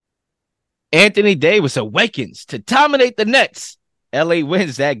Anthony Davis awakens to dominate the Nets. LA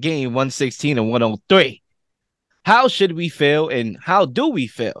wins that game 116 and 103. How should we feel and how do we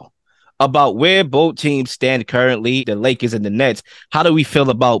feel about where both teams stand currently, the Lakers and the Nets? How do we feel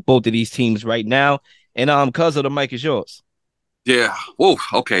about both of these teams right now? And cuz of the mic is yours. Yeah. Whoa.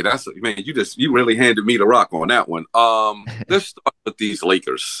 Okay. That's man. You really handed me the rock on that one. Let's start with these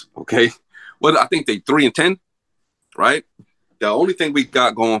Lakers. Okay. Well, I think they 3-10, right? The only thing we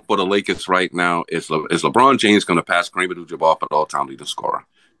got going for the Lakers right now is LeBron James going to pass Kareem Abdul-Jabbar for the all-time leading scorer.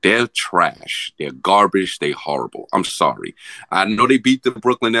 They're trash. They're garbage. They're horrible. I'm sorry. I know they beat the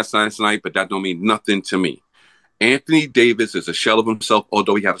Brooklyn Nets last night, but that don't mean nothing to me. Anthony Davis is a shell of himself,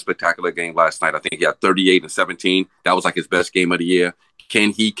 although he had a spectacular game last night. I think he had 38 and 17. That was like his best game of the year.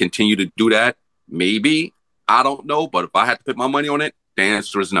 Can he continue to do that? Maybe. I don't know. But if I had to put my money on it, the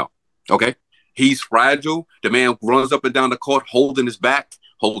answer is no. Okay? He's fragile. The man runs up and down the court, holding his back,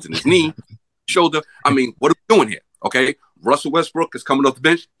 holding his knee, shoulder. I mean, what are we doing here? Okay? Russell Westbrook is coming off the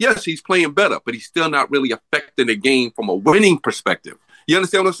bench. Yes, he's playing better, but he's still not really affecting the game from a winning perspective. You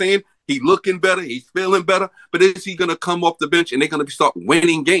understand what I'm saying? He's looking better. He's feeling better. But is he going to come off the bench and they're going to start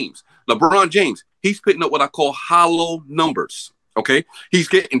winning games? LeBron James, he's putting up what I call hollow numbers. Okay? He's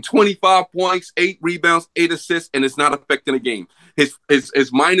getting 25 points, 8 rebounds, 8 assists, and it's not affecting the game. His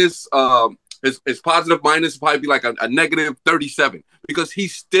minus, his positive minus probably be like a negative 37 because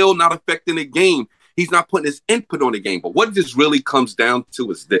he's still not affecting the game. He's not putting his input on the game. But what this really comes down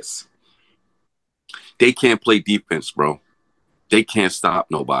to is this. They can't play defense, bro. They can't stop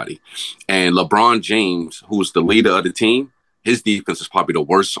nobody. And LeBron James, who's the leader of the team, his defense is probably the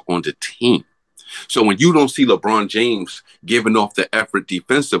worst on the team. So when you don't see LeBron James giving off the effort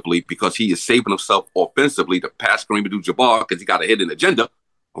defensively because he is saving himself offensively to pass Kareem Abdul-Jabbar because he got a hidden agenda,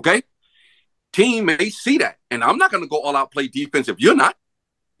 okay? Team may see that. And I'm not going to go all out play defense if you're not.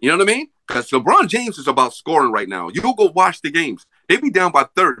 You know what I mean? Because LeBron James is about scoring right now. You'll go watch the games. They be down by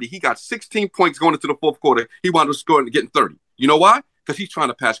 30. He got 16 points going into the fourth quarter. He wound up scoring and getting 30. You know why? Because he's trying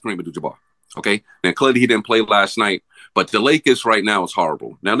to pass Kareem Abdul-Jabbar. Okay? Now, clearly he didn't play last night, but the Lakers right now is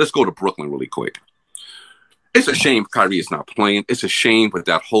horrible. Now, let's go to Brooklyn really quick. It's a shame Kyrie is not playing. It's a shame with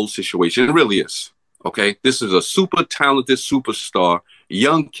that whole situation. It really is. Okay? This is a super talented superstar,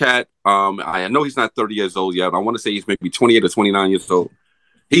 young cat. I know he's not 30 years old yet. I want to say he's maybe 28 or 29 years old.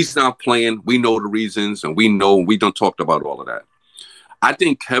 He's not playing. We know the reasons, and we don't talk about all of that. I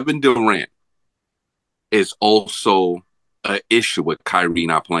think Kevin Durant is also an issue with Kyrie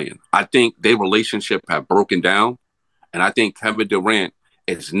not playing. I think their relationship have broken down, and I think Kevin Durant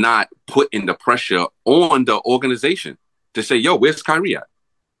is not putting the pressure on the organization to say, yo, where's Kyrie at?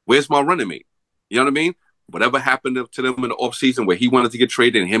 Where's my running mate? You know what I mean? Whatever happened to them in the offseason where he wanted to get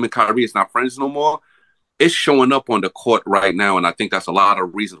traded and him and Kyrie is not friends no more, it's showing up on the court right now, and I think that's a lot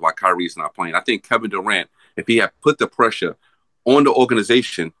of reasons why Kyrie is not playing. I think Kevin Durant, if he had put the pressure on the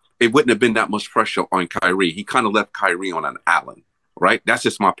organization, it wouldn't have been that much pressure on Kyrie. He kind of left Kyrie on an island, right? That's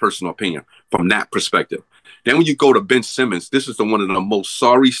just my personal opinion from that perspective. Then when you go to Ben Simmons, this is one of the most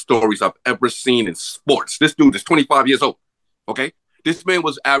sorry stories I've ever seen in sports. This dude is 25 years old, okay? This man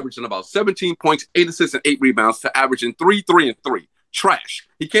was averaging about 17 points, 8 assists, and 8 rebounds to averaging 3, 3, and 3. Trash.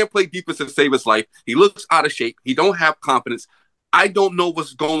 He can't play defense to save his life. He looks out of shape. He don't have confidence. I don't know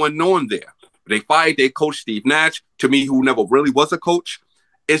what's going on there. They fired their coach, Steve Nash, to me, who never really was a coach.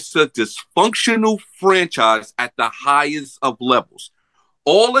 It's a dysfunctional franchise at the highest of levels.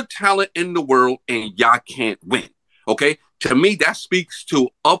 All the talent in the world, and y'all can't win. Okay? To me, that speaks to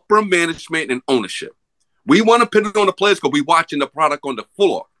upper management and ownership. We want to put it on the players because we're watching the product on the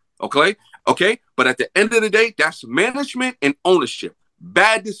floor. Okay? Okay? But at the end of the day, that's management and ownership.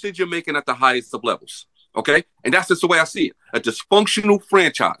 Bad decision making at the highest of levels. Okay? And that's just the way I see it. A dysfunctional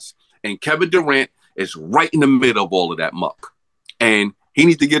franchise. And Kevin Durant is right in the middle of all of that muck. And he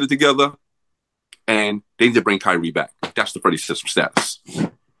needs to get it together. And they need to bring Kyrie back. That's the Freddie system status.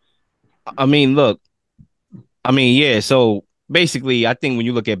 I mean, look. I mean, yeah. So basically, I think when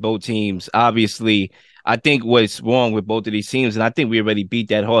you look at both teams, obviously, I think what's wrong with both of these teams, and I think we already beat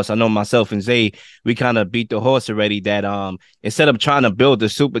that horse. I know myself and Zay, we kind of beat the horse already that instead of trying to build a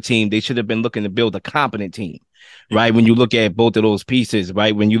super team, they should have been looking to build a competent team. Right. When you look at both of those pieces,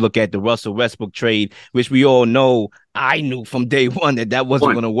 right, when you look at the Russell Westbrook trade, which we all know I knew from day one that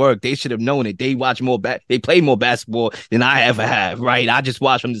wasn't going to work. They should have known it. They watch more they play more basketball than I ever have, right? I just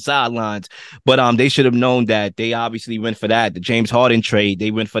watch from the sidelines. But they should have known that. They obviously went for that. The James Harden trade,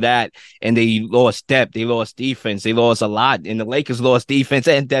 they went for that, and they lost depth. They lost defense. They lost a lot, and the Lakers lost defense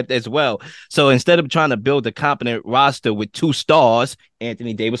and depth as well. So instead of trying to build a competent roster with 2 stars,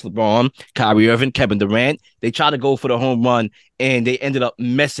 Anthony Davis, LeBron, Kyrie Irving, Kevin Durant, they tried to go for the home run, and they ended up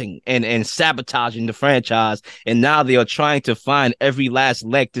messing and sabotaging the franchise. And now they are trying to find every last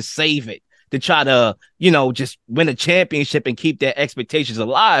leg to save it, to try to, just win a championship and keep their expectations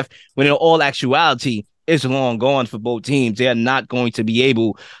alive, when in all actuality, it's long gone for both teams. They are not going to be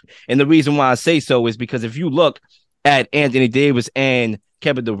able. And the reason why I say so is because if you look at Anthony Davis and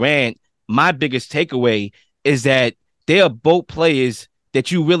Kevin Durant, my biggest takeaway is that they are both players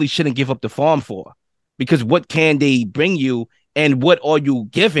that you really shouldn't give up the farm for, because what can they bring you, and what are you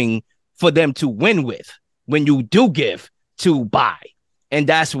giving for them to win with when you do give to buy? And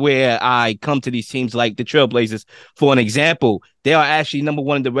that's where I come to these teams like the Trailblazers. For an example, they are actually number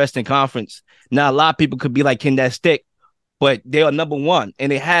 1 in the Western Conference. Now, a lot of people could be like, can that stick? But they are number 1,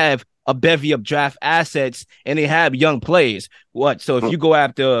 and they have a bevy of draft assets, and they have young players. So if you go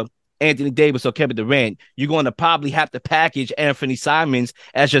after Anthony Davis or Kevin Durant, you're going to probably have to package Anthony Simons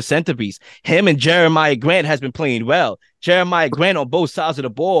as your centerpiece. Him and Jeremiah Grant has been playing well. Jeremiah Grant on both sides of the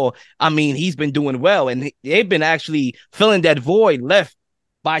ball, he's been doing well, and they've been actually filling that void left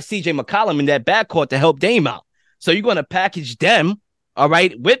by CJ McCollum in that backcourt to help Dame out. So you're going to package them, all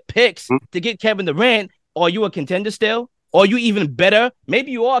right, with picks to get Kevin Durant. Are you a contender still? Are you even better?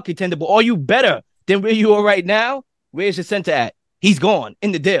 Maybe you are a contender, but are you better than where you are right now? Where's your center at? He's gone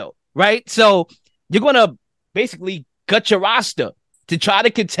in the deal. Right? So you're going to basically cut your roster to try to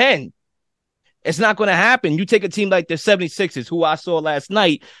contend. It's not going to happen. You take a team like the 76ers, who I saw last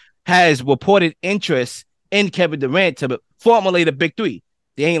night, has reported interest in Kevin Durant to formulate a big 3.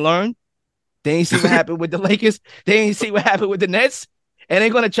 They ain't learned. They ain't see what happened with the Lakers. They ain't see what happened with the Nets. And they're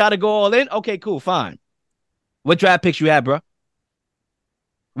going to try to go all in. Okay, cool, fine. What draft picks you have, bro?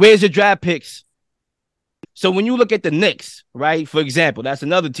 Where's your draft picks? So when you look at the Knicks, right, for example, that's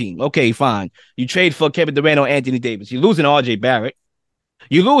another team. Okay, fine. You trade for Kevin Durant or Anthony Davis. You're losing RJ Barrett.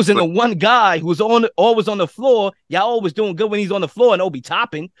 You're losing the one guy who's always on the floor. Y'all always doing good when he's on the floor, and Obi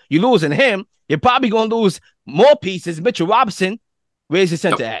Toppin. You're losing him. You're probably going to lose more pieces. Mitchell Robinson, where's your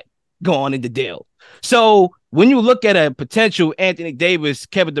center at? Gone in the deal. So when you look at a potential Anthony Davis,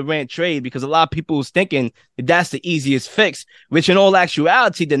 Kevin Durant trade, because a lot of people is thinking that that's the easiest fix, which in all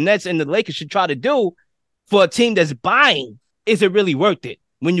actuality, the Nets and the Lakers should try to do for a team that's buying. Is it really worth it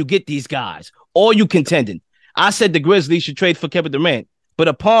when you get these guys? Or you contending? I said the Grizzlies should trade for Kevin Durant, but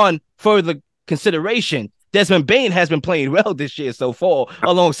upon further consideration, Desmond Bane has been playing well this year so far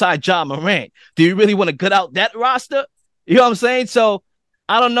alongside Ja Morant. Do you really want to cut out that roster? You know what I'm saying? So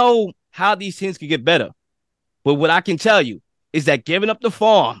I don't know how these teams can get better, but what I can tell you is that giving up the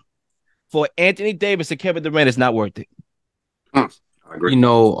farm for Anthony Davis and Kevin Durant is not worth it. I agree.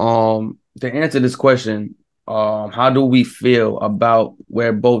 To answer this question, how do we feel about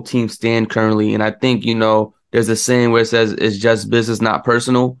where both teams stand currently? And I think, there's a saying where it says it's just business, not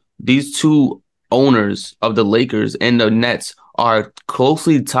personal. These two owners of the Lakers and the Nets are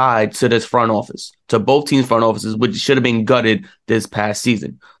closely tied to this front office, to both teams' front offices, which should have been gutted this past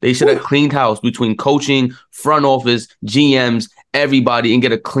season. They should have cleaned house between coaching, front office, GMs, everybody, and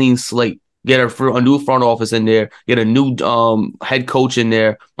get a clean slate. Get a new front office in there, get a new head coach in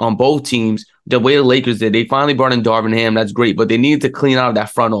there on both teams. The way the Lakers did, they finally brought in Darvin Ham. That's great, but they needed to clean out that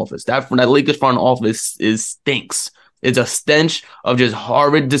front office. That Lakers front office stinks. It's a stench of just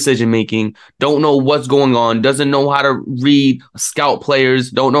horrid decision-making. Don't know what's going on. Doesn't know how to read, scout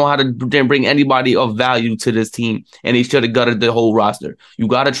players. Don't know how to bring anybody of value to this team. And they should have gutted the whole roster. You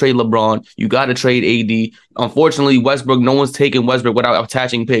got to trade LeBron. You got to trade AD. Unfortunately, Westbrook, no one's taking Westbrook without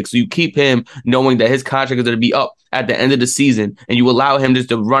attaching picks. So you keep him knowing that his contract is going to be up at the end of the season. And you allow him just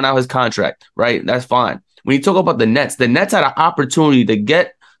to run out his contract, right? That's fine. When you talk about the Nets had an opportunity to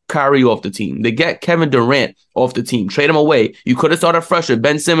get Kyrie off the team. They get Kevin Durant off the team. Trade him away. You could have started fresh with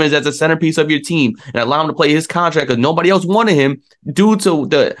Ben Simmons as a centerpiece of your team and allow him to play his contract because nobody else wanted him due to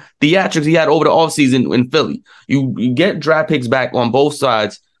the theatrics he had over the offseason in Philly. You get draft picks back on both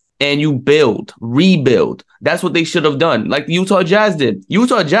sides and you rebuild. That's what they should have done, like the Utah Jazz did.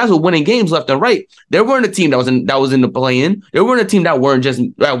 Utah Jazz were winning games left and right. They weren't a team that was in the play-in. They weren't a team that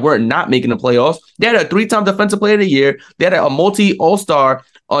weren't not making the playoffs. They had a 3-time Defensive Player of the Year. They had a multi-All-Star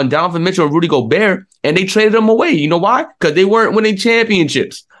on Donovan Mitchell and Rudy Gobert, and they traded them away. You know why? Because they weren't winning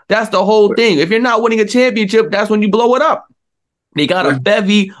championships. That's the whole thing. If you're not winning a championship, that's when you blow it up. They got a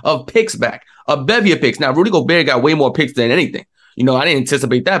bevy of picks back. A bevy of picks. Now, Rudy Gobert got way more picks than anything. I didn't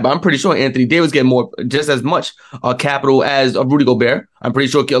anticipate that, but I'm pretty sure Anthony Davis getting just as much capital as Rudy Gobert. I'm pretty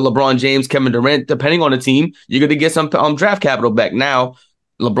sure LeBron James, Kevin Durant, depending on the team, you're going to get some draft capital back. Now,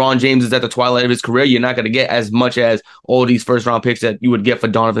 LeBron James is at the twilight of his career. You're not going to get as much as all these first-round picks that you would get for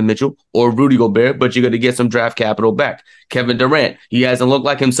Donovan Mitchell or Rudy Gobert, but you're going to get some draft capital back. Kevin Durant, he hasn't looked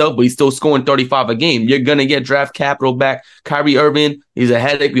like himself, but he's still scoring 35 a game. You're going to get draft capital back. Kyrie Irving, he's a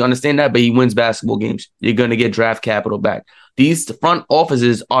headache. We understand that, but he wins basketball games. You're going to get draft capital back. These front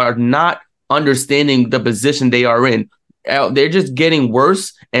offices are not understanding the position they are in. They're just getting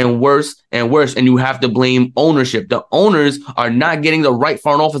worse and worse and worse, and you have to blame ownership. The owners are not getting the right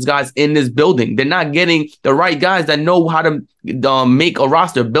front office guys in this building. They're not getting the right guys that know how to make a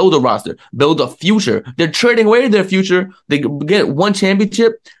roster, build a future. They're trading away their future. They get one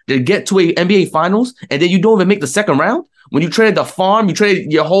championship, they get to a NBA Finals, and then you don't even make the second round. When you traded the farm, you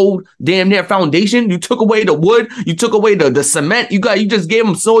traded your whole damn near foundation. You took away the wood. You took away the cement. You just gave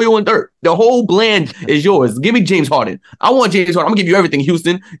them soil and dirt. The whole land is yours. Give me James Harden. I want James Harden. I'm gonna give you everything,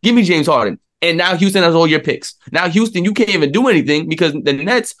 Houston. Give me James Harden. And now Houston has all your picks. Now Houston, you can't even do anything because the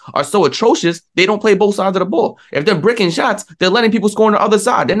Nets are so atrocious. They don't play both sides of the ball. If they're bricking shots, they're letting people score on the other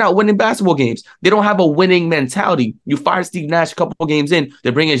side. They're not winning basketball games. They don't have a winning mentality. You fired Steve Nash a couple of games in.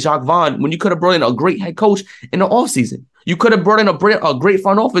 They're bringing Jacques Vaughn when you could have brought in a great head coach in the offseason. You could have brought in a great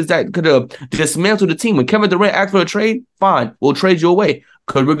front office that could have dismantled the team. When Kevin Durant asked for a trade, fine, we'll trade you away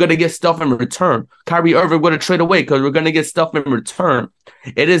because we're going to get stuff in return. Kyrie Irving would have traded away because we're going to get stuff in return.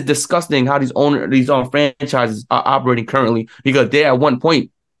 It is disgusting how these franchises are operating currently because they at one point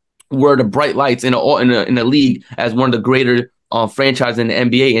were the bright lights in the league as one of the greater franchises in the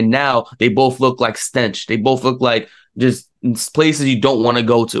NBA, and now they both look like stench. They both look like just places you don't want to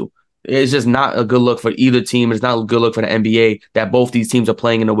go to. It's just not a good look for either team. It's not a good look for the NBA that both these teams are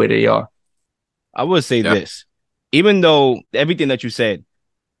playing in the way they are. I would say this. Even though everything that you said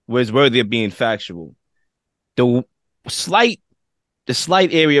was worthy of being factual, the slight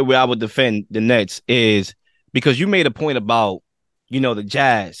area where I would defend the Nets is because you made a point about, the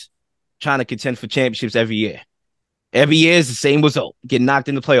Jazz trying to contend for championships every year. Every year is the same result. Get knocked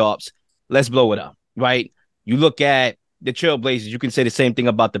in the playoffs. Let's blow it up, right? You look at the Trailblazers, you can say the same thing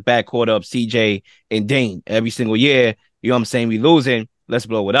about the backcourt of CJ and Dame. Every single year, you know what I'm saying? We losing. Let's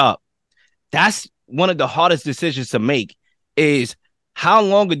blow it up. That's one of the hardest decisions to make is how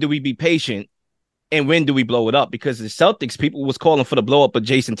longer do we be patient and when do we blow it up? Because the Celtics, people was calling for the blow up of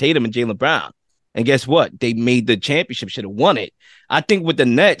Jason Tatum and Jaylen Brown. And guess what? They made the championship, should have won it. I think with the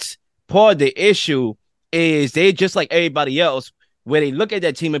Nets, part of the issue is they just like everybody else, where they look at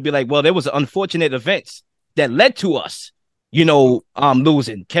that team and be like, well, there was unfortunate events that led to us,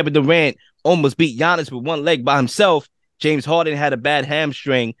 losing. Kevin Durant almost beat Giannis with one leg by himself. James Harden had a bad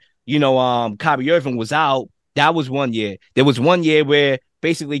hamstring. Kyrie Irving was out. That was one year. There was one year where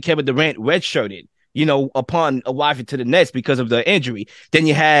basically Kevin Durant redshirted, upon arriving to the Nets because of the injury. Then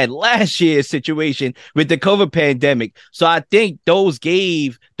you had last year's situation with the COVID pandemic. So I think those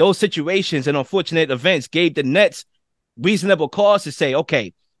situations and unfortunate events gave the Nets reasonable cause to say,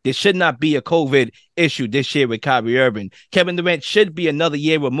 okay, there should not be a COVID issue this year with Kyrie Irving. Kevin Durant should be another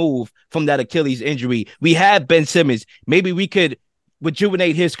year removed from that Achilles injury. We have Ben Simmons. Maybe we could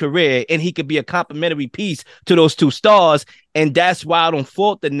rejuvenate his career and he could be a complementary piece to those two stars. And that's why I don't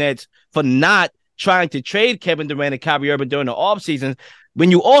fault the Nets for not trying to trade Kevin Durant and Kyrie Irving during the offseason when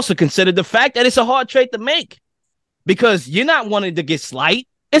you also consider the fact that it's a hard trade to make because you're not wanting to get slight.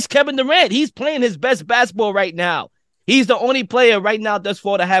 It's Kevin Durant. He's playing his best basketball right now. He's the only player right now thus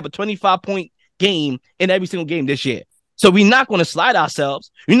far to have a 25-point game in every single game this year. So we're not going to slide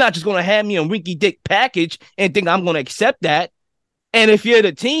ourselves. You're not just going to have me a rinky-dink package and think I'm going to accept that. And if you're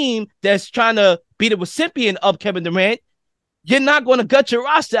the team that's trying to be the recipient of Kevin Durant, you're not going to gut your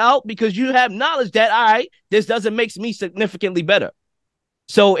roster out because you have knowledge that, all right, this doesn't make me significantly better.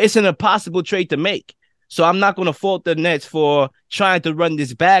 So it's an impossible trade to make. So I'm not going to fault the Nets for trying to run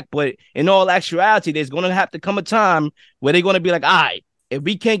this back. But in all actuality, there's going to have to come a time where they're going to be like, all right, if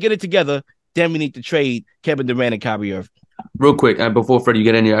we can't get it together, then we need to trade Kevin Durant and Kyrie Irving. Real quick, and before Freddie, you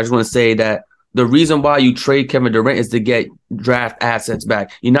get in here, I just want to say that the reason why you trade Kevin Durant is to get draft assets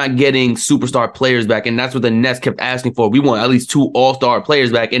back. You're not getting superstar players back, and that's what the Nets kept asking for. We want at least 2 all-star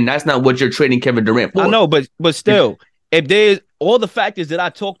players back, and that's not what you're trading Kevin Durant for. I know, but still, if there's all the factors that I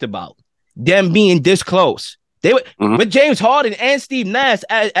talked about, them being this close, they would with James Harden and Steve Nash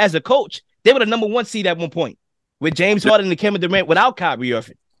as a coach, they were the number 1 seed at one point. With James Harden and Kevin Durant without Kyrie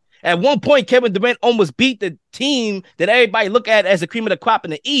Irving. At one point, Kevin Durant almost beat the team that everybody look at as the cream of the crop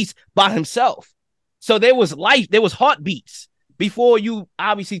in the East by himself. So there was life, there was heartbeats before you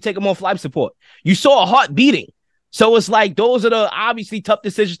obviously take them off life support. You saw a heart beating. So it's like those are the obviously tough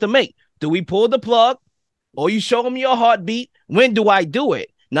decisions to make. Do we pull the plug or you show them your heartbeat? When do I do it?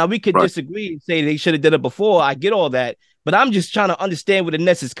 Now, we could disagree and say they should have did it before. I get all that. But I'm just trying to understand where the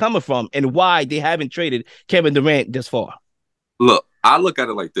Nets is coming from and why they haven't traded Kevin Durant this far. Look, I look at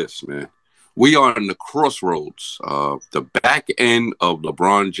it like this, man. We are in the crossroads of the back end of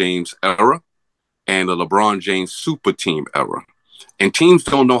LeBron James era and the LeBron James super team era. And teams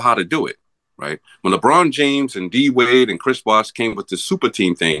don't know how to do it, right? When LeBron James and D Wade and Chris Bosh came with the super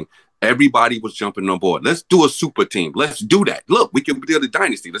team thing, everybody was jumping on board. Let's do a super team. Let's do that. Look, we can build a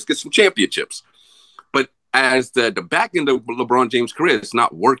dynasty. Let's get some championships. But as the back end of LeBron James' career, it's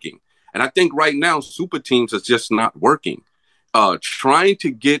not working. And I think right now, super teams is just not working. Trying to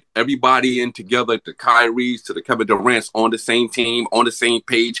get everybody in together, the Kyries to the Kevin Durant's on the same team, on the same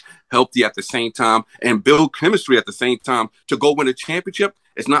page, healthy at the same time, and build chemistry at the same time to go win a championship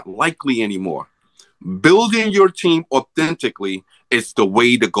is not likely anymore. Building your team authentically is the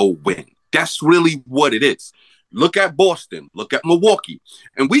way to go win. That's really what it is. Look at Boston. Look at Milwaukee.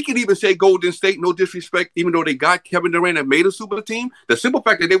 And we can even say Golden State, no disrespect, even though they got Kevin Durant and made a super team. The simple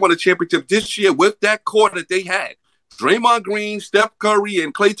fact that they won a championship this year with that core that they had, Draymond Green, Steph Curry,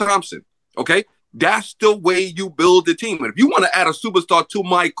 and Klay Thompson, okay? That's the way you build a team. And if you want to add a superstar to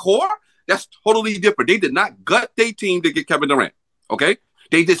my core, that's totally different. They did not gut their team to get Kevin Durant, okay?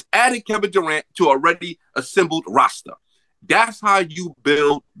 They just added Kevin Durant to a already assembled roster. That's how you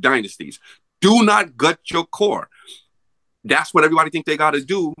build dynasties. Do not gut your core. That's what everybody think they got to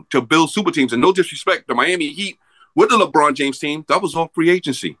do to build super teams. And no disrespect, the Miami Heat with the LeBron James team, that was all free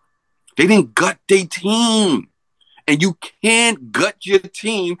agency. They didn't gut their team. And you can't gut your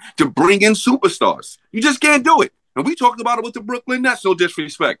team to bring in superstars. You just can't do it. And we talked about it with the Brooklyn Nets, no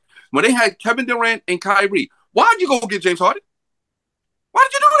disrespect. When they had Kevin Durant and Kyrie, why'd you go get James Harden? Why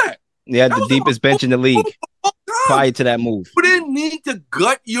did you do that? Yeah, the deepest bench in the league prior to that move. You didn't need to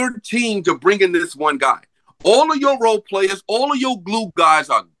gut your team to bring in this one guy. All of your role players, all of your glue guys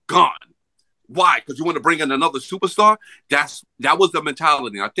are gone. Why? Because you want to bring in another superstar? That was the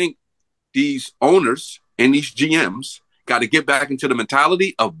mentality. I think these owners and these GMs got to get back into the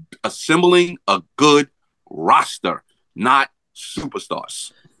mentality of assembling a good roster, not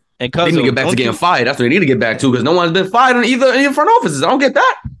superstars. And they need to get back to getting fired. That's what they need to get back to, because no one's been fired in either front offices. I don't get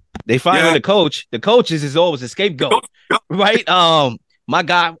that. They firing the coach. The coach is always a scapegoat, right? My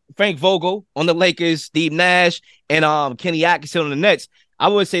guy Frank Vogel on the Lakers, Steve Nash, and Kenny Atkinson on the Nets. I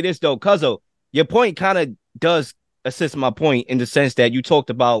would say this though, Cuzzo, your point kind of does assist my point in the sense that you talked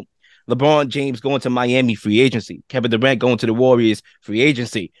about LeBron James going to Miami free agency, Kevin Durant going to the Warriors free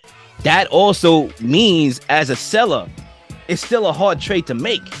agency. That also means as a seller, it's still a hard trade to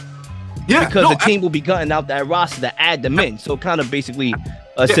make. Yeah, because the team will be gutting out that roster to add them in. So kind of basically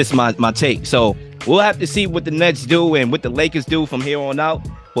assists my take. So we'll have to see what the Nets do and what the Lakers do from here on out.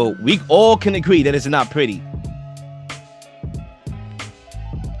 But we all can agree that it's not pretty.